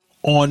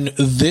On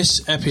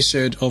this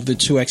episode of the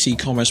 2X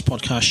e-commerce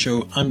podcast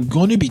show, I'm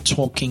going to be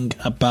talking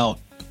about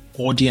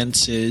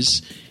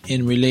audiences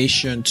in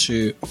relation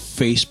to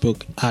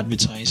Facebook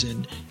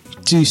advertising.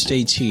 Do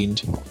stay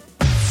tuned.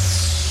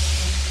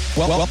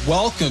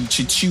 Welcome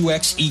to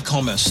 2X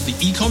e-commerce, the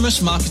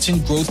e-commerce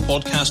marketing growth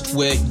podcast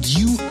where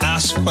you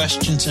ask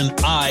questions and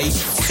I,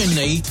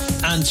 Kunle,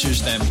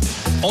 answers them.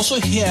 Also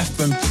hear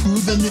from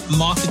proven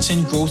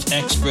marketing growth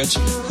experts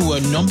who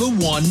are number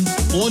one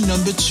or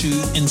number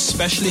two in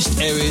specialist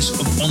areas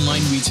of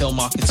online retail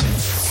marketing.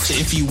 So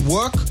if you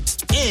work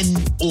in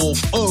or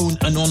own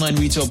an online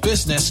retail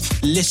business,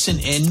 listen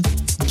in,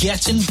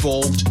 get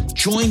involved,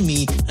 join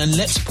me, and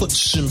let's put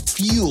some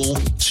fuel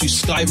to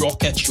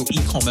skyrocket your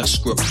e-commerce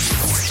growth.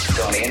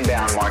 So an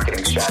inbound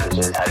marketing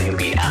strategist, how do you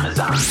beat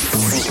Amazon?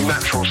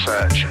 Natural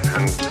search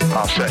and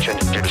our search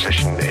engine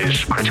position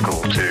is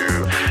critical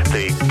to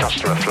the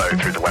customer flow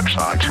through the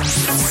website.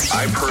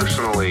 I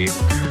personally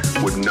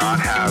would not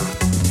have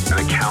an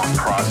account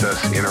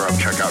process interrupt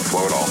checkout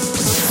flow at all.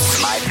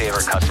 My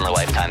favorite customer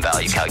lifetime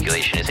value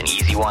calculation is an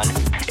easy one.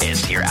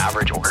 It's your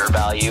average order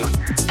value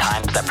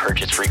times that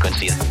purchase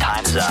frequency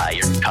times your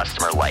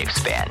customer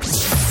lifespan.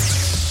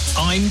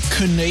 I'm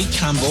Kunle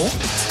Campbell.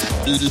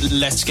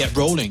 Let's get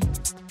rolling.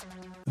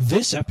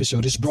 This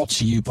episode is brought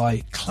to you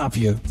by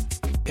Klaviyo.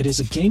 It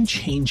is a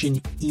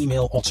game-changing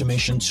email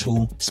automation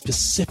tool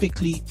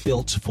specifically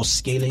built for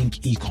scaling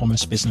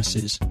e-commerce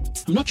businesses.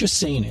 I'm not just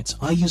saying it.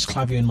 I use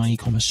Klaviyo in my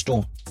e-commerce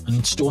store and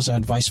in stores I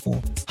advise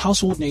for.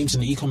 Household names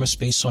in the e-commerce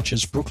space such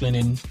as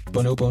Brooklinen,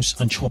 Bonobos,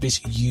 and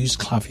Chubbies use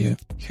Klaviyo.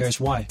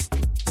 Here's why.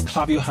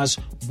 Klaviyo has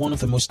one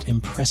of the most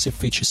impressive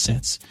feature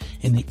sets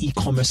in the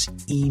e-commerce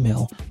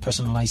email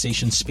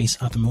personalization space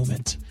at the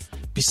moment.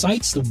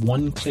 Besides the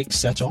one-click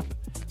setup,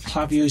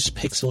 Klaviyo's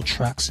Pixel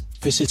tracks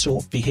visitor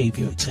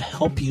behavior to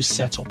help you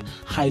set up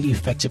highly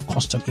effective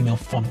custom email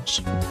funnels.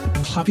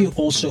 Klaviyo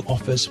also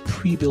offers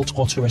pre-built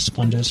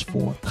autoresponders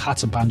for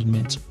cart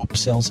abandonment,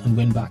 upsells, and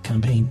win-back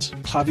campaigns.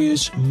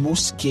 Klaviyo's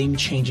most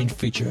game-changing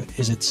feature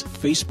is its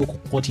Facebook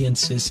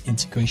Audiences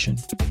integration,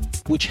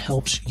 which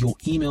helps your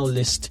email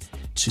list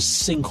to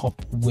sync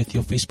up with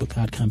your Facebook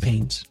ad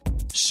campaigns.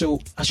 So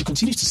as you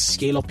continue to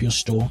scale up your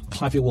store,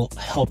 Klaviyo will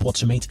help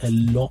automate a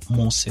lot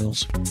more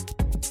sales.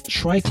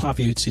 Try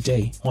Klaviyo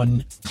today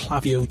on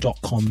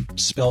klaviyo.com,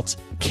 spelt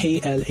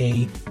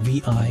Klaviyo.com.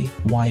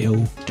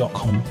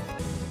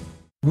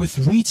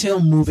 With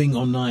retail moving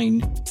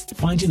online,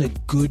 finding a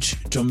good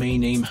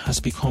domain name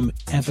has become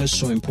ever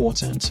so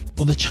important.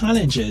 But the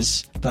challenge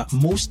is that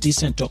most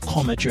decent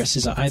 .com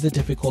addresses are either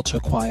difficult to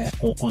acquire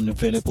or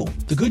unavailable.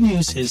 The good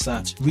news is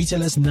that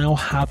retailers now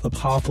have a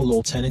powerful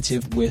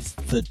alternative with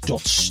the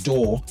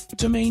 .store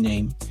domain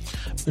name.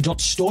 The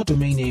 .store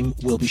domain name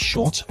will be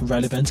short,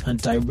 relevant,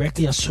 and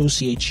directly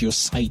associate your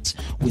site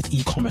with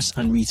e-commerce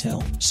and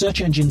retail. Search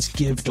engines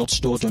give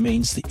 .store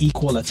domains the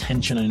equal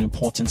attention and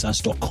importance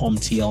as .com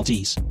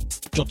TLDs.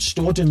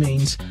 .store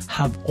domains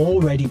have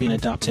already been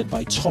adapted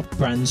by top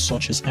brands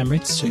such as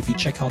Emirates. So if you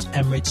check out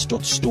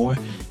Emirates.store,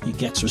 you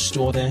get to a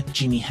store there.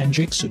 Jimi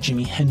Hendrix, so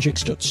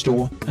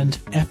JimiHendrix.store, and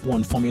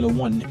F1 Formula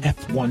One,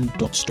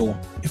 F1.store.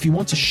 If you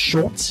want a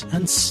short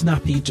and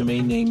snappy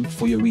domain name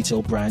for your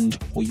retail brand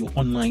or your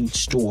online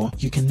store,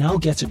 you can now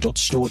get a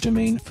 .store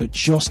domain for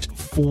just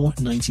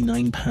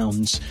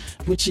 £4.99,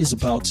 which is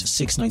about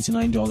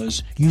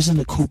 $6.99, using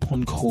the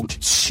coupon code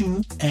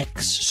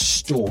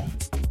 2XStore.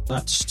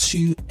 That's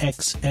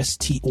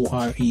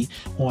 2XSTORE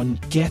on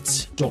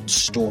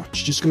get.store.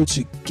 Just go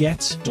to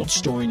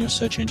get.store in your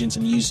search engines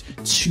and use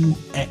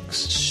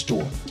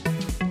 2XStore.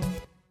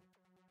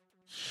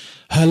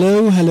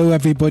 Hello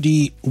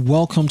everybody.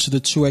 Welcome to the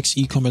 2X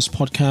e-commerce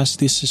podcast.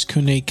 This is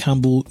Kunle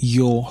Campbell,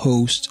 your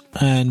host,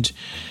 and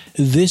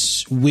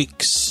this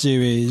week's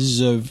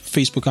series of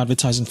Facebook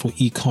advertising for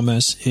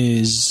e-commerce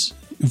is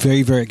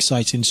very, very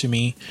exciting to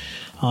me.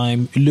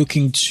 I'm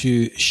looking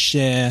to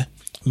share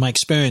my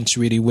experience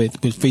really with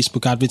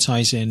Facebook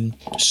advertising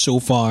so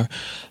far.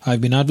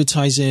 I've been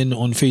advertising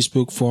on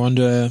Facebook for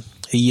under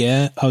a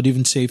year. I would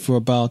even say for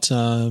about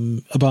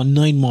 9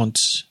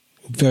 months.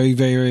 Very,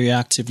 very, very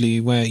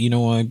actively, where, you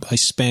know, I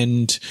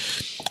spend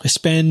a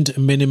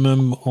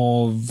minimum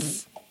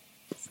of,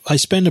 I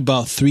spend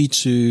about 3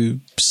 to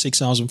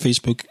 6 hours on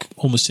Facebook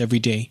almost every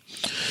day.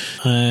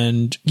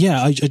 And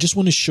yeah, I just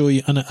want to show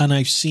you, and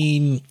I've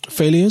seen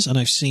failures and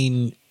I've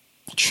seen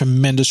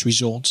tremendous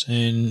results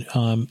in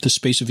the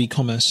space of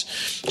e-commerce.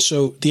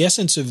 So the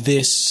essence of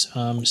this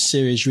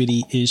series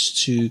really is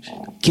to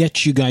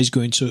get you guys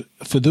going. So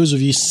for those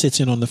of you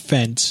sitting on the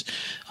fence,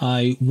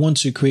 I want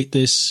to create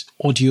this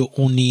audio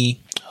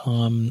only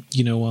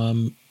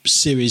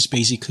series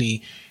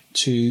basically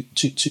to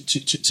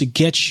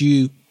get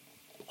you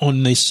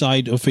on the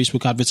side of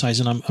Facebook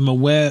advertising. I'm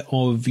aware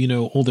of, you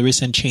know, all the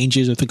recent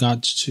changes with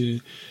regards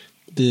to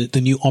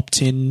the new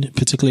opt-in,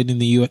 particularly in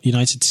the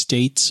United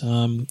States.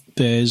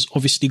 There's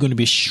obviously going to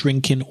be a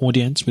shrinking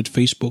audience with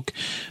Facebook,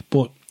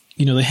 but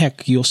you know, the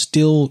heck, you're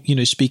still, you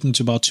know, speaking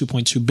to about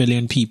 2.2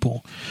 billion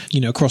people,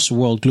 you know, across the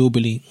world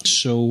globally.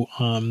 So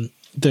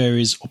there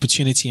is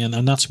opportunity,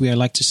 and that's where I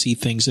like to see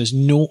things. There's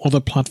no other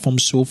platform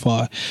so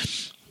far,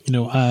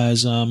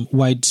 as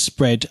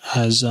widespread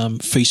as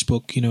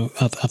Facebook,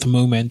 at the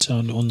moment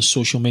on the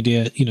social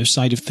media,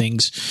 side of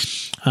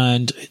things.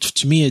 And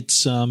to me,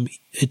 it's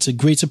a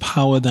greater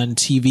power than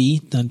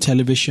TV, than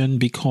television,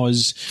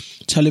 because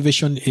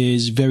television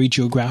is very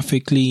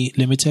geographically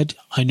limited.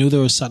 I know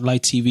there is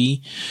satellite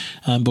TV,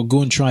 but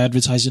go and try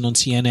advertising on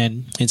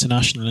CNN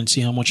International and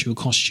see how much it will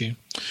cost you.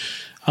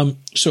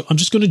 So I'm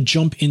just going to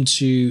jump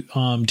into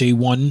day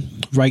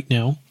one right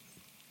now.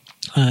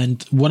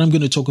 And what I'm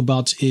going to talk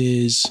about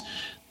is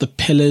the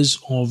pillars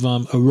of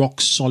a rock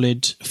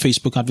solid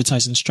Facebook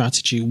advertising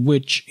strategy,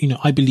 which,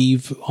 I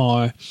believe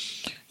are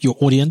your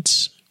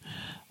audience,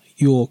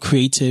 your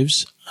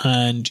creatives,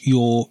 and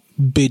your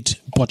bid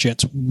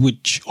budget,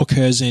 which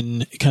occurs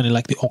in kind of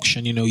like the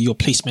auction, your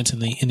placement in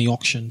the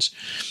auctions.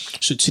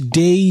 So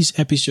today's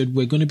episode,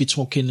 we're going to be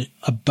talking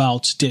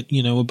about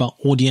about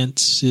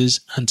audiences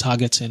and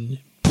targeting,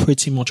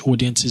 pretty much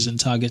audiences and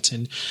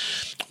targeting.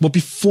 But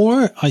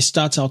before I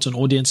start out on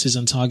audiences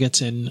and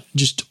targeting,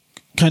 just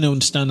kind of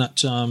understand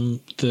that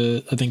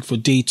I think for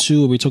day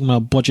two, we're talking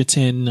about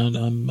budgeting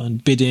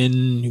and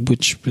bidding,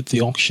 which with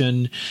the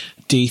auction.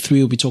 Day three,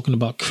 we'll be talking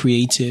about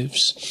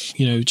creatives,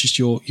 just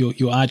your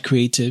ad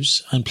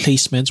creatives and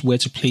placements, where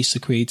to place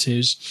the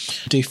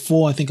creatives. Day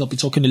four, I think I'll be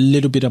talking a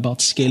little bit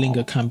about scaling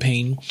a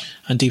campaign.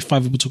 And day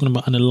five, we'll be talking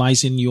about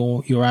analyzing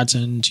your ads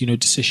and,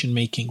 decision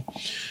making.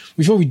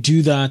 Before we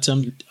do that,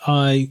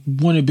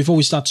 before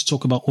we start to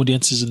talk about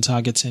audiences and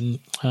targeting,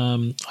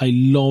 I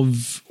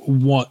love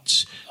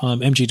what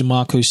MJ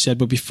DeMarco said.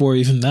 But before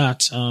even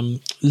that,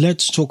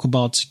 let's talk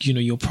about,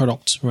 your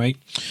product, right?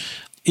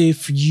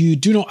 If you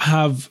do not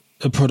have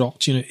a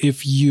product,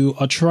 if you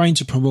are trying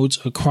to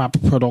promote a crap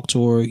product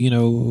or,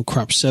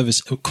 crap service,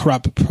 a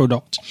crap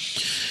product,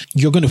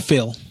 you're going to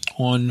fail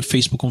on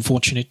Facebook,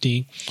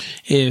 unfortunately.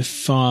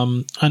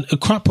 And a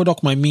crap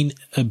product might mean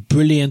a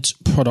brilliant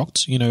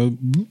product,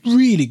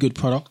 really good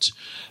product,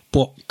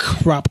 but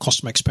crap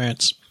customer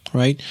experience,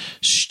 right?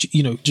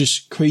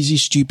 Just crazy,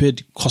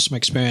 stupid customer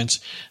experience.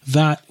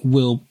 That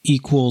will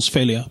equals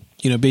failure.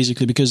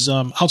 Basically, because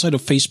outside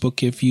of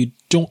Facebook, if you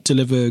don't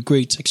deliver a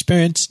great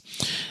experience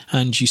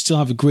and you still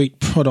have a great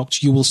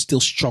product, you will still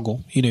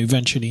struggle,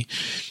 eventually.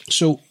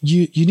 So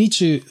you need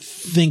to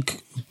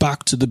think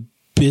back to the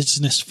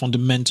business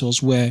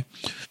fundamentals. Where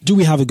do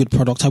we have a good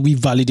product? Have we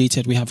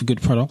validated we have a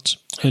good product?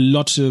 A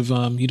lot of,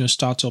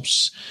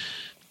 startups,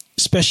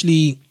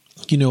 especially,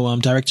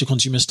 direct to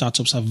consumer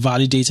startups, have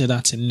validated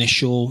that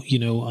initial,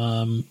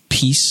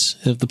 piece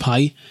of the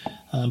pie,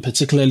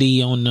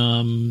 particularly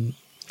on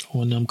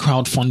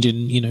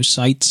crowdfunding,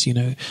 sites,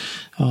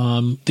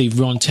 they've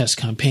run test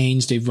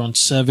campaigns, they've run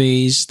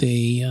surveys,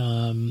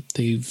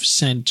 they've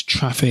sent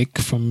traffic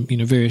from,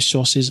 various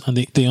sources, and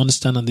they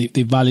understand and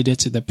they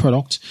validated their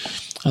product,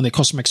 and their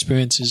customer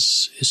experience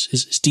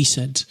is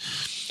decent.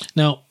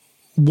 Now,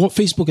 what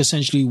Facebook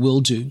essentially will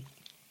do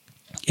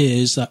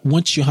is that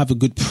once you have a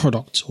good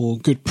product or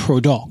good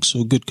products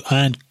or good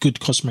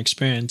customer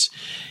experience,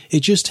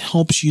 it just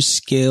helps you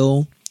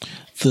scale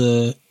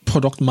the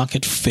product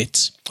market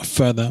fit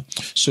further.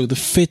 So the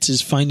fit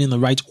is finding the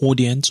right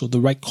audience or the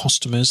right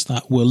customers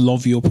that will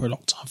love your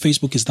product.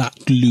 Facebook is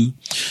that glue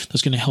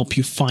that's going to help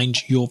you find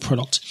your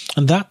product.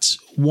 And that's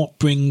what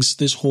brings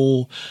this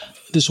whole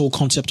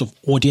concept of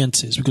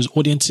audiences, because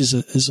audiences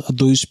are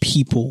those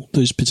people,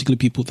 those particular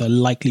people that are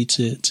likely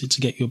to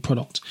get your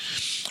product.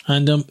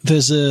 And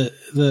there's a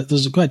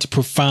quite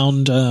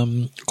profound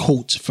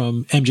quote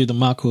from MJ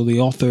DeMarco, the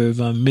author of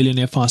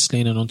Millionaire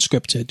Fastlane and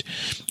Unscripted.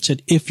 He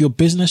said, "If your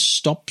business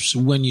stops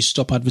when you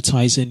stop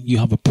advertising, you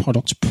have a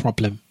product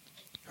problem."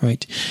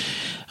 Right?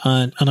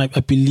 And I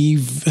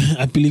believe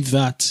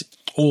that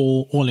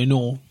all in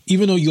all,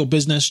 even though your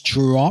business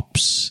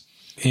drops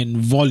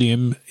in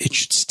volume, it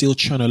should still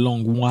churn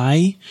along.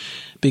 Why?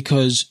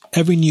 Because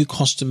every new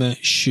customer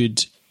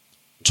should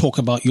talk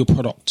about your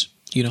product,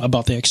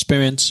 about their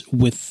experience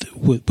with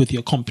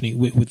your company,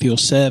 with your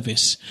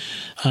service.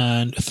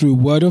 And through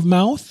word of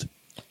mouth,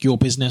 your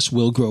business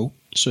will grow.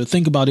 So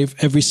think about if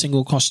every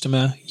single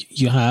customer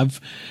you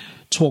have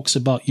talks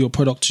about your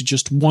product to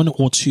just one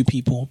or two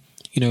people,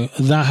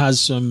 that has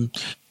some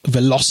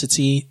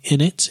velocity in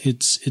it.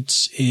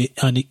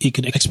 And it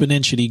can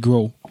exponentially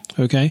grow.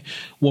 Okay.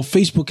 What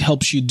Facebook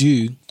helps you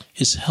do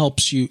is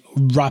helps you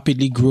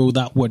rapidly grow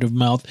that word of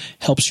mouth,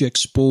 helps you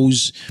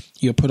expose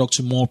your product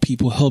to more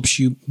people, helps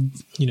you,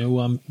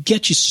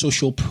 get you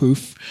social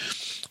proof.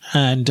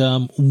 And,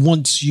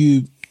 once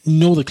you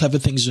know the clever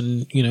things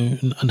and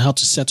how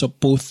to set up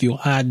both your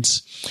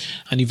ads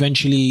and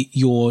eventually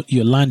your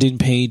landing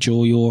page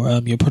or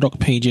your product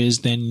pages,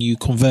 then you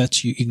can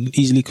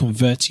easily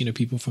convert,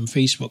 people from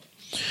Facebook.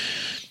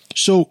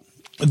 So,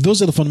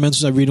 those are the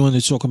fundamentals I really want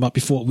to talk about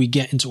before we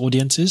get into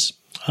audiences.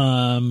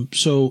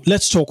 So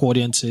let's talk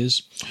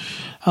audiences.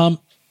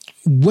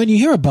 When you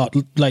hear about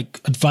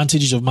like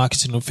advantages of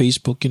marketing on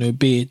Facebook,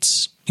 be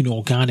it,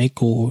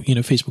 organic or,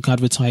 Facebook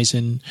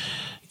advertising,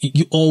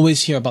 you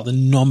always hear about the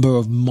number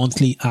of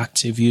monthly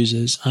active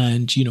users,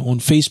 and, you know, on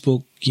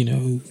Facebook, you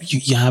know,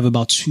 you have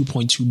about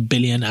 2.2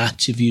 billion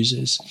active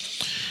users.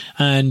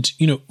 And,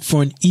 you know,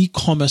 for an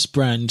e-commerce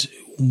brand,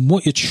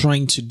 what you're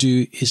trying to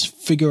do is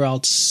figure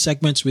out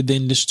segments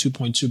within this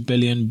 2.2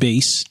 billion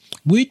base,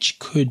 which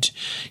could,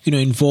 you know,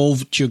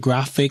 involve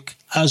geographic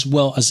as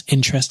well as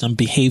interest and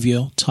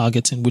behavior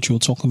targeting, which we'll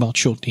talk about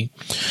shortly.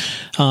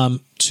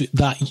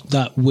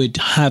 That would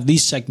have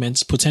these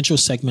segments, potential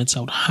segments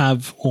that would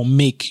have or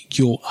make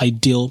your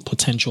ideal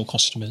potential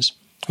customers.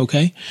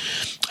 Okay.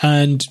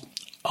 And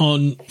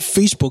on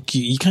Facebook,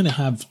 you kind of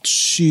have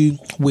two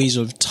ways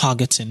of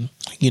targeting.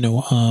 You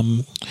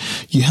know,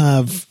 you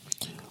have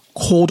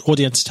cold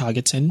audience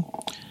targeting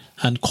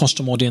and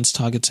custom audience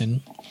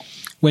targeting.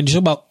 When you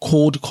talk about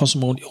cold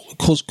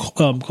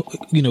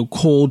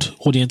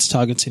audience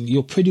targeting,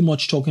 you're pretty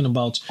much talking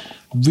about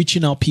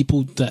reaching out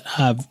people that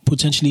have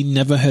potentially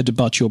never heard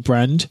about your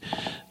brand,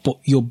 but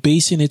you're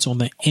basing it on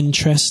their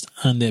interest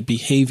and their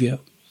behavior,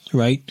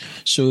 right?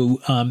 So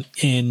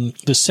in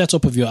the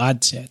setup of your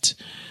ad set,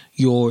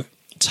 you're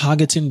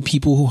targeting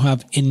people who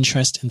have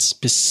interest in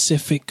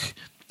specific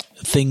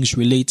things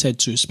related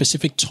to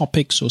specific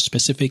topics or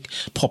specific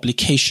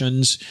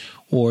publications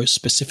or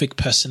specific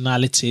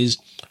personalities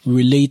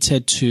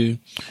related to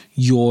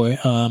your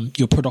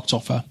product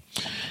offer.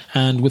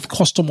 And with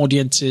custom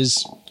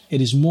audiences, it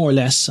is more or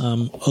less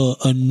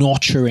a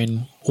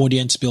nurturing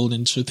audience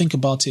building. So think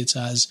about it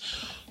as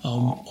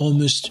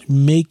almost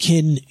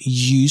making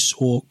use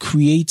or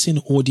creating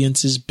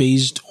audiences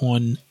based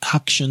on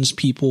actions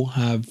people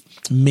have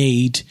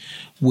made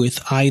with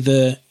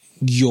either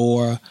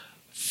your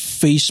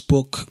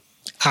Facebook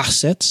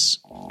assets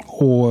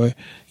or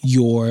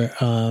your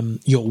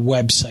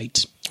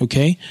website.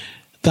 Okay,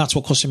 that's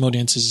what custom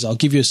audiences is. I'll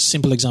give you a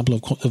simple example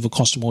of a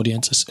custom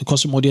audience. A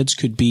custom audience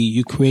could be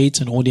you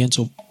create an audience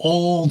of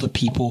all the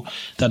people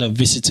that have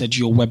visited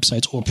your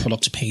website or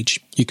product page.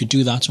 You could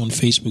do that on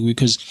Facebook,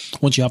 because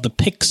once you have the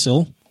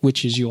pixel,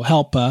 which is your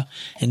helper,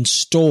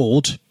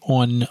 installed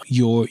on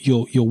your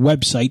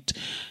website,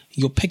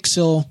 your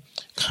pixel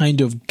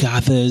kind of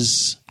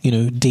gathers, you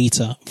know,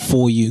 data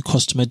for you,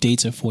 customer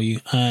data for you.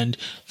 And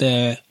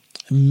there are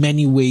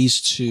many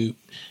ways to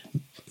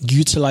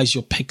utilize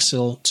your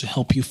pixel to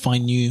help you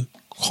find new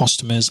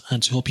customers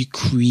and to help you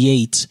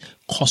create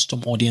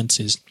custom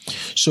audiences.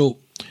 So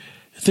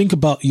think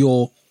about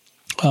your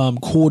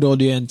cold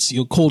audience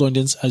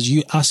as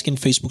you asking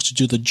Facebook to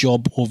do the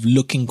job of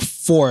looking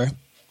for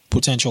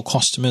potential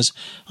customers,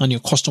 and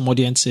your custom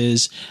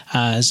audiences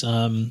as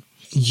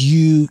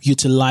you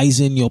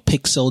utilizing your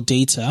pixel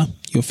data,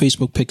 your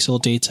Facebook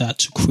pixel data,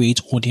 to create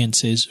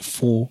audiences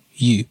for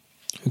you.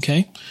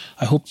 Okay,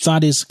 I hope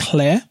that is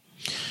clear.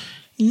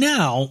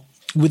 Now,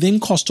 within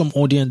custom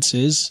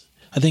audiences,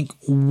 I think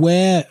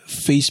where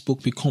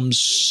Facebook becomes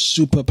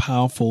super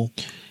powerful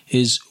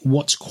is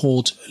what's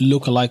called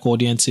lookalike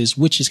audiences,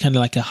 which is kind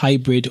of like a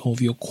hybrid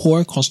of your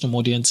core custom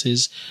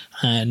audiences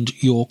and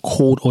your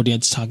cold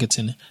audience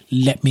targeting.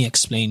 Let me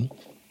explain.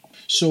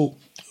 So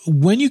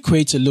when you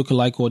create a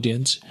lookalike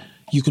audience,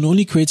 you can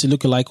only create a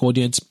lookalike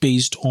audience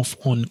based off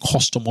on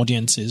custom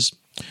audiences.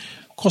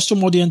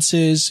 Custom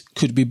audiences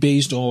could be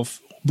based off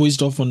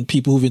on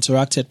people who've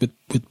interacted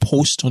with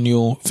posts on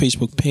your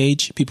Facebook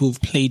page, people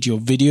who've played your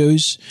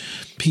videos,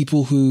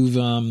 people who've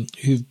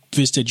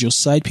visited your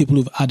site, people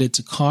who've added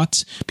to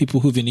cart,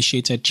 people who've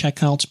initiated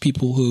checkout,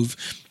 people who've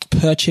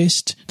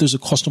purchased. Those are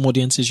custom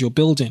audiences you're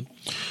building.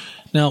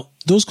 Now,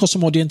 those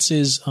custom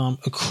audiences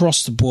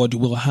across the board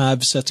will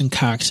have certain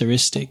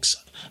characteristics.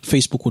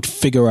 Facebook would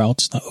figure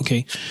out that,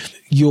 okay,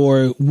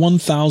 your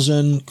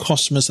 1,000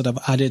 customers that have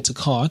added to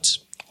cart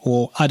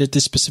or added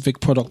this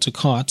specific product to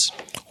cart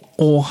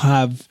all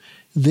have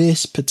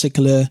this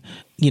particular,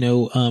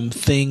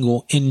 thing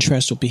or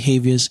interest or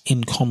behaviors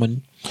in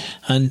common.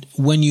 And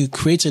when you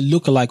create a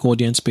lookalike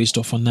audience based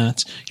off on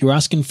that, you're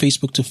asking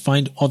Facebook to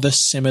find other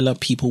similar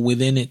people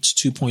within its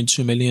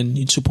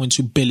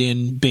 2.2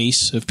 billion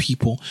base of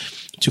people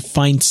to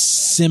find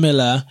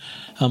similar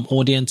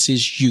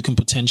audiences you can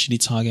potentially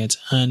target.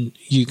 And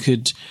you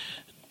could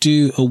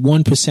do a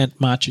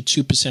 1% match, a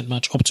 2%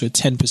 match, up to a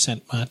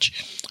 10%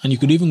 match. And you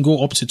could even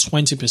go up to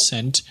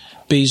 20%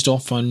 based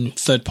off on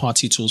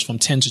third-party tools. From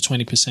 10 to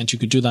 20%, you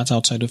could do that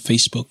outside of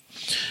Facebook.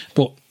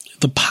 But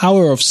the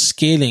power of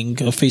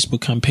scaling a Facebook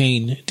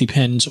campaign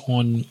depends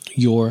on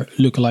your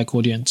lookalike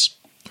audience,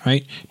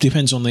 right?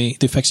 Depends on the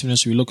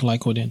effectiveness of your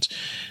lookalike audience.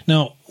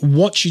 Now,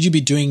 what should you be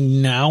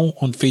doing now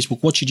on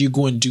Facebook? What should you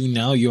go and do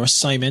now? Your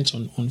assignment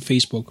on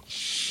Facebook.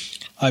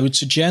 I would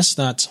suggest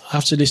that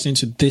after listening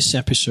to this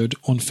episode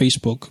on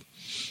Facebook,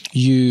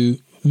 you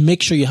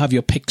make sure you have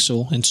your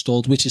pixel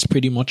installed, which is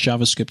pretty much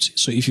JavaScript.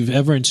 So if you've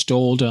ever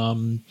installed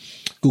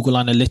Google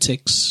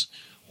Analytics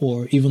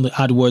or even the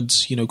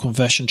AdWords,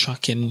 conversion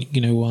tracking,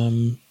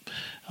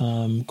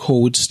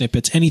 code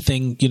snippets,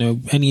 anything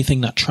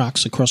that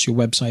tracks across your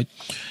website,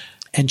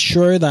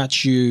 ensure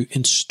that you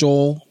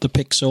install the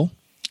pixel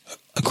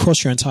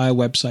across your entire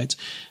website,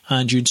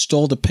 and you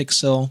install the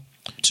pixel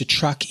to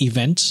track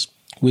events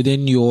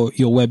within your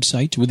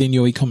website, within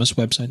your e-commerce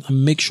website,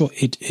 and make sure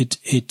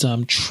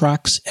it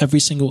tracks every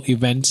single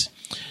event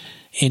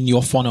in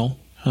your funnel.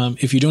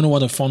 If you don't know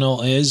what a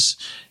funnel is,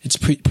 it's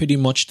pretty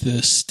much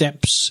the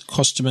steps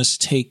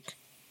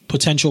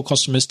potential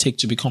customers take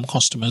to become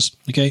customers.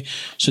 Okay.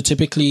 So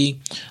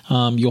typically,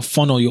 your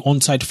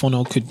on-site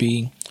funnel could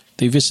be,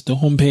 they visit the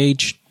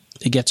homepage,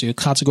 they get to a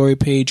category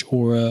page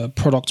or a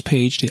product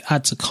page, they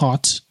add to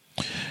cart,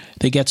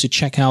 they get to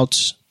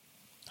checkout,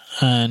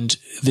 and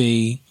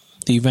they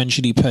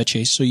eventually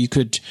purchase. So you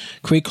could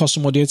create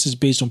custom audiences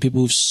based on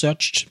people who've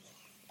searched,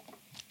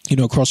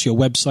 across your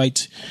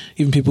website,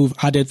 even people who've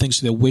added things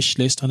to their wish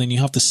list. And then you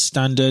have the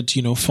standard,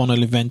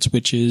 funnel event,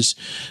 which is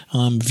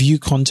view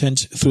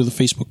content through the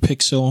Facebook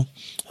pixel.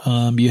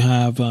 You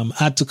have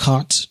add to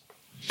cart.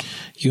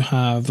 You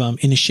have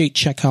initiate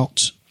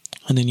checkout.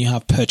 And then you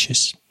have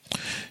purchase.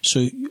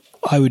 So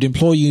I would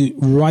implore you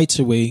right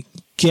away,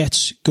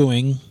 get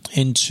going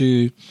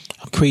into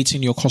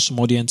creating your custom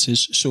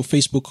audiences. So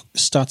Facebook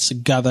starts to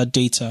gather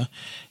data,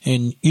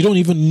 and you don't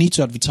even need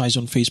to advertise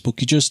on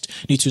Facebook. You just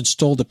need to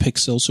install the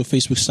pixel. So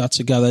Facebook starts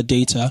to gather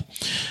data,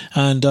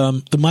 and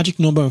the magic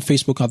number on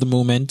Facebook at the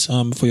moment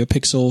for your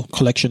pixel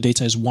collection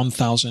data is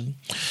 1,000.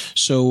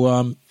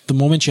 So the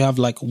moment you have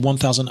like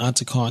 1,000 add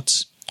to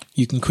carts,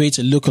 you can create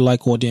a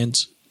lookalike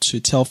audience to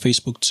tell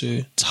Facebook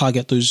to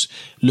target those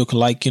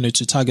lookalike,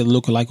 to target the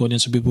lookalike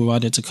audience of people who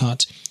added to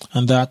cart.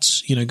 And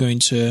that's, going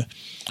to,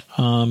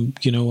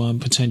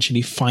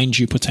 potentially find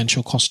you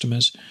potential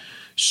customers.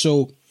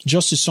 So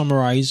just to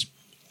summarize,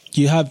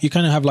 you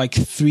kind of have like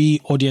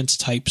 3 audience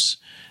types.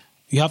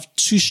 You have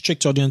 2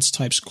 strict audience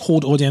types: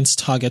 cold audience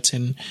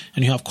targeting,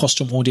 and you have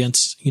custom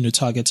audience,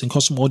 targeting.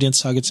 Custom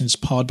audience targeting is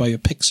powered by your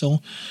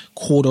pixel.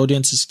 Cold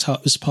audience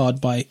is powered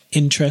by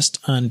interest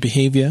and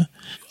behavior.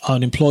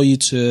 I'd implore you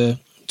to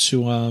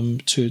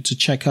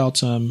check out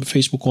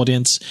Facebook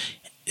audience.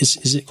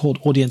 Is it called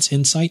Audience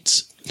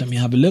Insights? Let me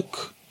have a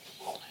look.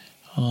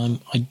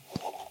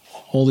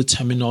 All the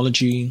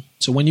terminology.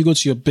 So when you go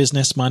to your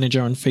business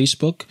manager on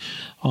Facebook,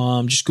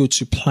 just go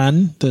to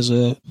plan. There's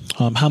a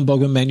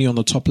hamburger menu on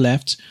the top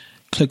left.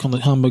 Click on the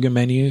hamburger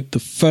menu. The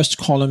first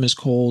column is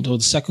called, or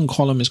the second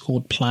column is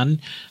called plan.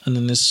 And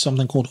then there's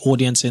something called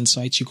Audience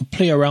Insights. You could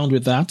play around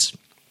with that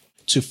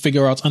to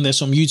figure out, and there's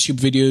some YouTube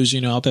videos,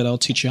 out there that'll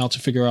teach you how to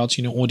figure out,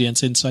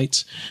 audience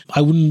insights.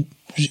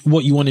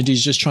 What you want to do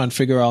is just try and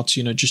figure out,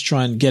 just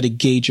try and get a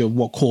gauge of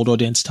what cold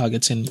audience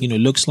targeting,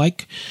 looks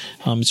like.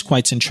 It's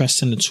quite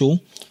interesting, the tool.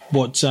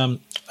 But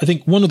I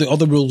think one of the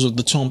other rules of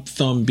the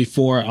thumb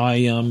before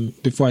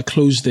I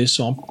close this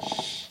up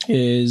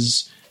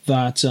is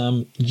that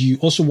you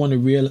also want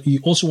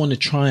to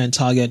try and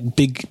target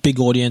big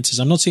audiences.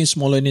 I'm not saying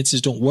small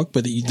audiences don't work,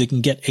 but they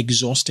can get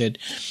exhausted.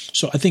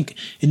 So I think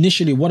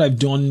initially what I've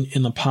done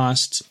in the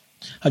past,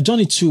 I've done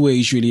it 2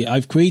 ways really.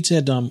 I've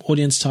created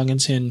audience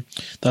targeting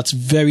that's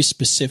very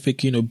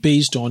specific,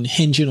 based on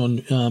hinging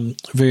on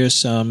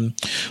various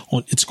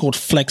it's called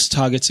flex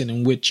targeting,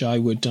 in which I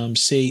would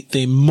say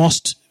they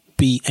must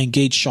be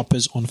engaged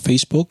shoppers on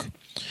Facebook.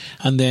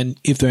 And then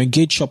if they're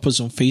engaged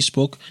shoppers on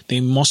Facebook, they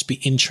must be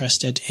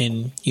interested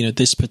in,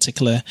 this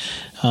particular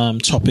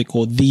topic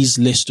or these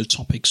list of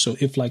topics. So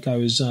if like I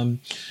was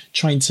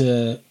trying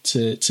to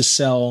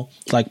sell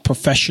like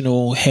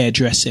professional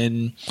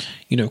hairdressing,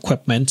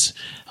 equipment,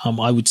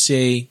 I would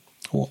say,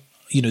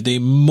 they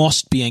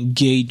must be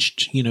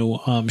engaged,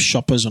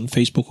 shoppers on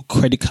Facebook, or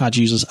credit card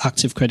users,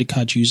 active credit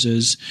card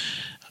users,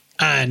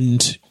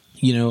 and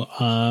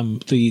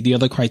the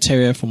other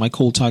criteria for my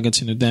cold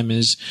targeting of them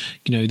is,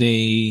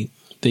 they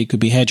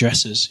could be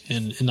hairdressers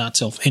in that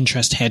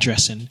self-interest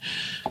hairdressing.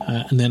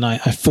 And then I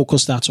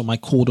focus that on my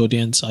cold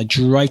audience. I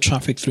drive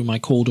traffic through my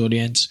cold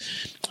audience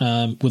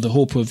with the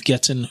hope of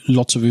getting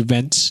lots of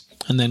events.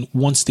 And then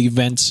once the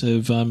events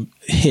have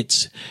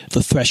hit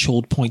the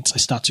threshold points, I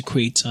start to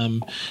create.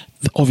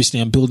 Obviously,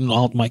 I'm building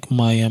out my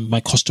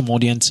custom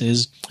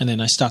audiences, and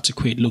then I start to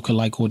create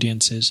lookalike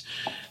audiences.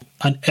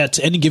 And at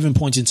any given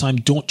point in time,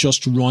 don't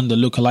just run the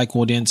lookalike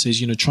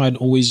audiences. Try and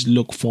always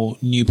look for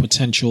new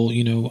potential,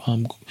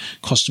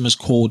 customers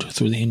cold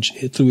through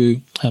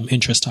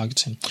interest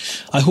targeting.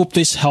 I hope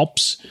this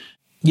helps.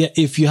 Yeah,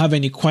 if you have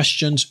any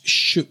questions,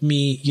 shoot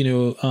me,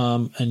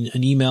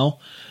 an email.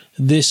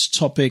 This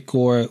topic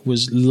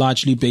was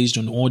largely based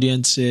on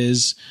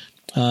audiences.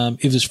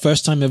 If it's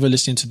first time ever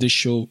listening to this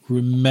show,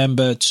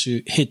 remember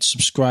to hit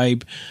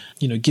subscribe,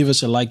 give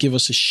us a like, give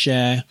us a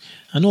share,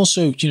 and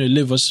also,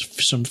 leave us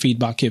some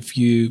feedback if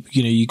you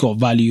got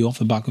value off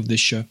the back of this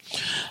show.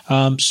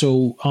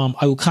 So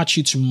I will catch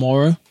you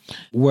tomorrow,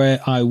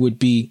 where I would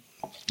be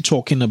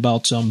talking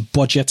about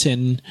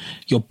budgeting,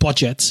 your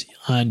budget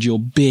and your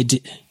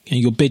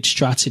bid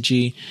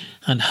strategy,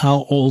 and how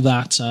all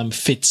that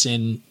fits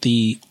in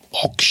the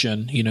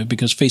auction,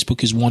 because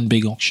Facebook is one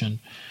big auction.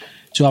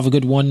 So have a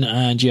good one,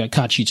 and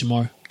catch you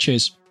tomorrow.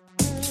 Cheers.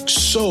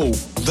 So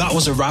that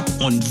was a wrap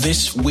on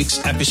this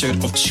week's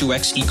episode of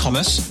 2X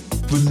E-Commerce.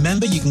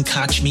 Remember, you can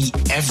catch me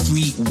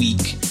every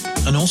week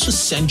And also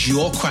send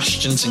your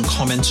questions and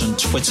comments on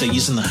Twitter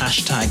using the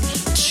hashtag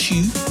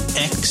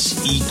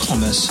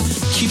 2xecommerce.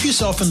 Keep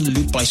yourself in the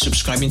loop by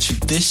subscribing to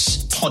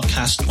this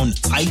podcast on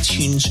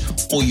iTunes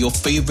or your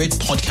favorite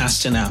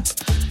podcasting app.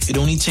 It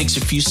only takes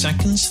a few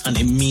seconds and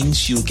it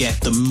means you'll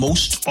get the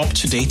most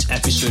up-to-date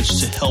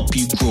episodes to help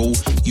you grow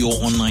your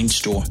online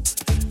store.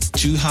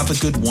 Do have a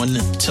good one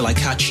till I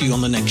catch you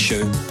on the next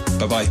show.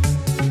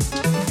 Bye-bye.